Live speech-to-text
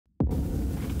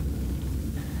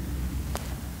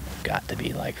got to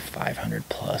be like 500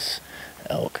 plus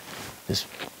elk just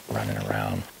running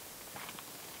around.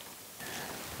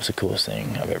 It's the coolest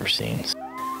thing I've ever seen.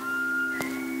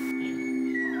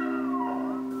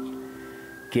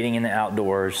 Getting in the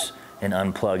outdoors and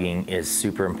unplugging is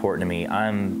super important to me.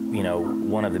 I'm,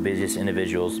 one of the busiest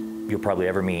individuals you'll probably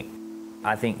ever meet.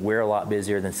 I think we're a lot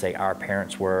busier than, say, our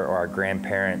parents were or our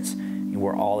grandparents.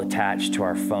 We're all attached to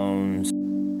our phones.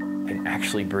 I can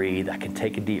actually breathe, I can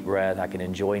take a deep breath, I can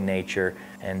enjoy nature,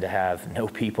 and to have no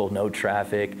people, no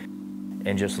traffic,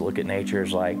 and just look at nature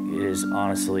is it is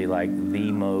honestly like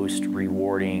the most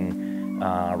rewarding,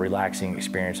 relaxing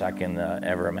experience I can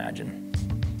ever imagine.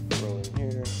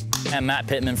 I'm Matt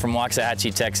Pittman from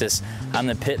Waxahachie, Texas. I'm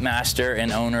the pit master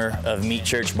and owner of Meat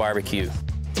Church Barbecue.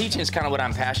 Teaching is kind of what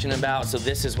I'm passionate about, so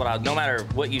this is what no matter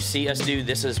what you see us do,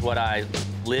 this is what I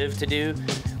live to do.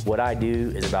 What I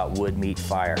do is about wood, meat,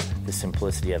 fire, the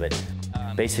simplicity of it.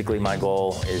 Basically, my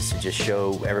goal is to just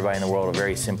show everybody in the world a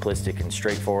very simplistic and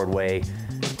straightforward way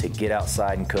to get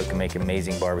outside and cook and make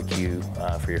amazing barbecue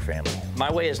for your family.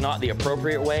 My way is not the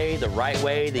appropriate way, the right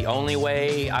way, the only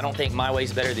way. I don't think my way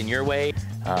is better than your way.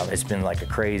 It's been like a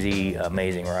crazy,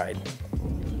 amazing ride.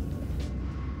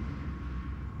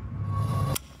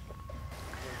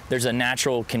 There's a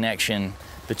natural connection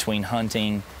between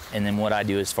hunting and then what I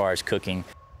do as far as cooking.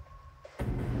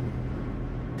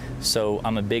 So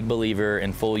I'm a big believer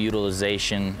in full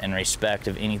utilization and respect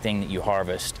of anything that you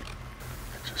harvest.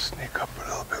 Just sneak up a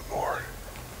little bit more.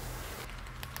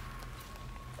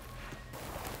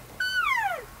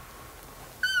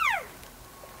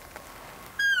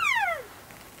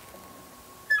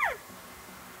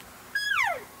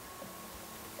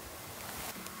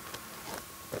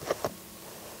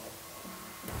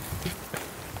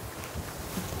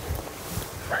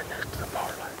 Right next to the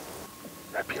power line,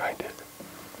 right behind it.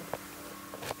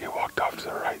 He walked off to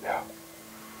the right now.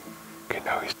 Okay,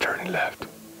 now he's turning left.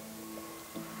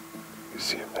 You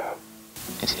see him now?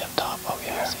 Is he up top? Oh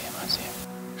yeah, I see him.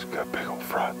 He's got big old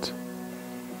fronts.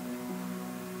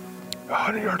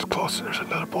 100 yards closer, there's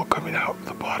another bull coming out at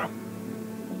the bottom.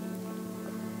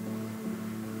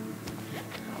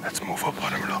 Let's move up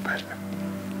on him a little bit.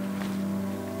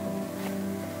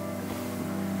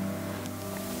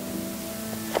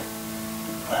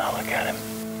 Wow, look at him.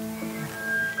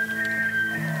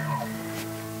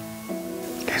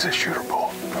 He's a shooter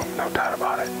bull, no doubt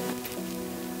about it.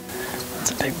 It's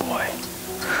a big boy.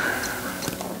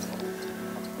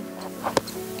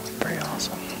 Pretty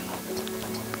awesome.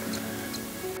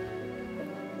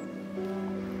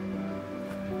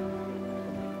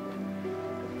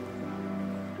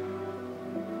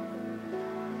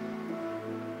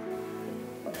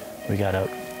 We got up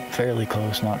fairly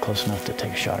close, not close enough to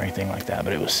take a shot or anything like that,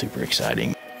 but it was super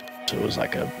exciting. So it was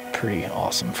like a pretty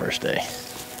awesome first day.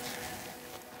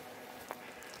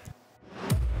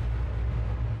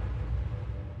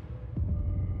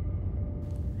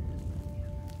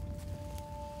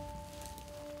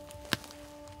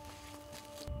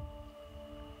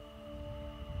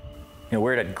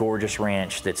 We're at a gorgeous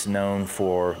ranch that's known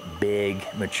for big,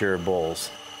 mature bulls.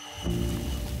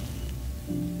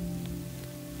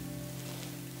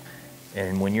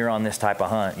 And when you're on this type of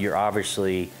hunt, you're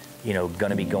obviously,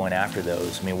 gonna be going after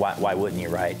those. I mean, why wouldn't you,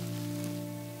 right?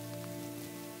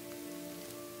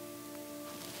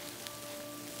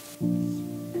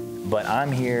 But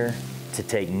I'm here to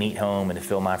take meat home and to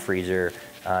fill my freezer,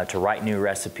 to write new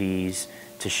recipes,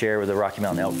 to share with the Rocky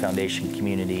Mountain Elk Foundation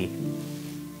community.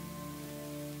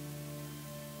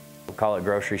 We'll call it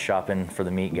grocery shopping for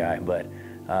the meat guy, but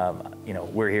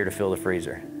we're here to fill the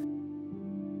freezer.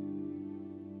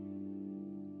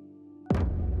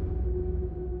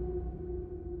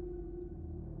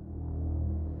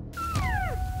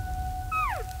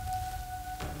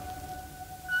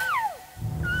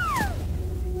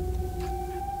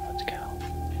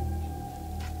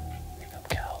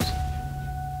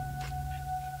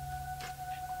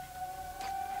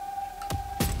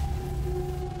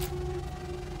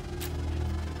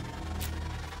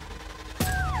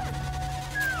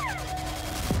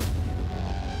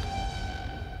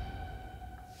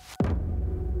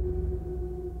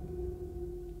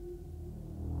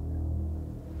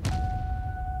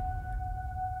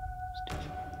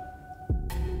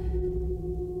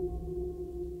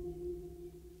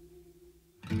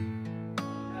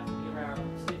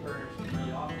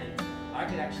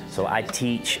 So I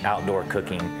teach outdoor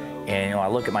cooking, and I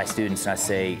look at my students and I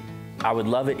say, I would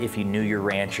love it if you knew your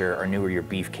rancher or knew where your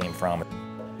beef came from.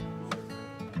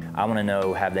 I want to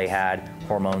know, have they had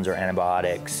hormones or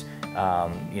antibiotics?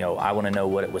 I want to know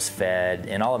what it was fed,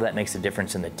 and all of that makes a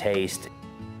difference in the taste.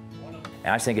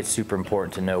 And I just think it's super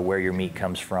important to know where your meat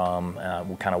comes from,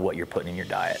 kind of what you're putting in your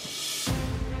diet.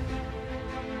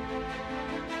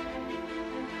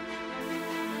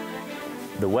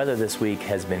 The weather this week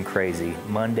has been crazy.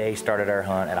 Monday started our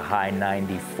hunt at a high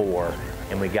 94,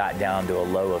 and we got down to a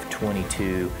low of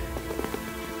 22.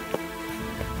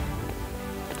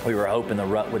 We were hoping the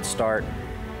rut would start,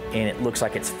 and it looks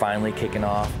like it's finally kicking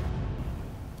off.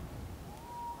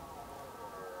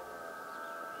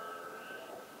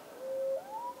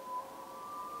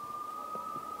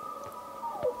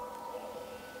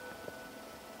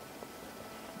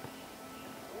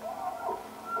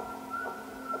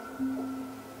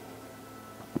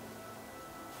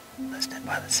 Listening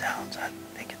by the sounds, I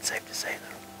think it's safe to say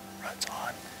the rut's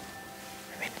on.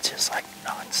 I mean, it's just like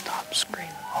non-stop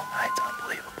screaming all night. It's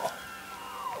unbelievable.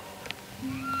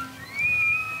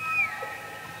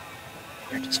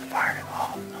 They're just firing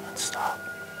off non-stop.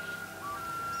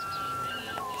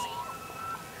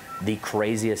 The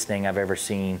craziest thing I've ever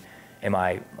seen in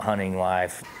my hunting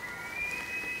life.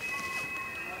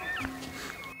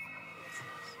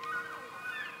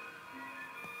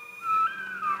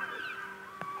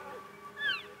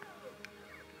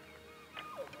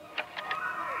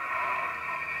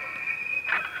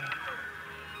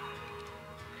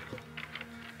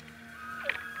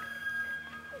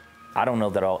 I don't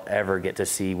know that I'll ever get to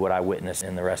see what I witnessed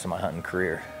in the rest of my hunting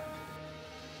career.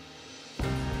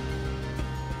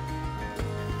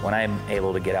 When I'm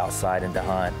able to get outside and to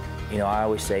hunt, you know, I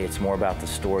always say it's more about the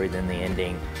story than the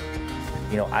ending.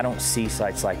 You know, I don't see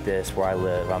sites like this where I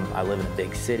live. I live in a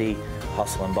big city,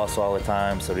 hustle and bustle all the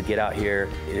time, so to get out here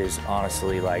is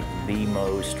honestly like the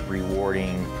most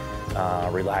rewarding,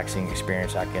 relaxing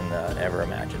experience I can ever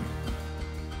imagine.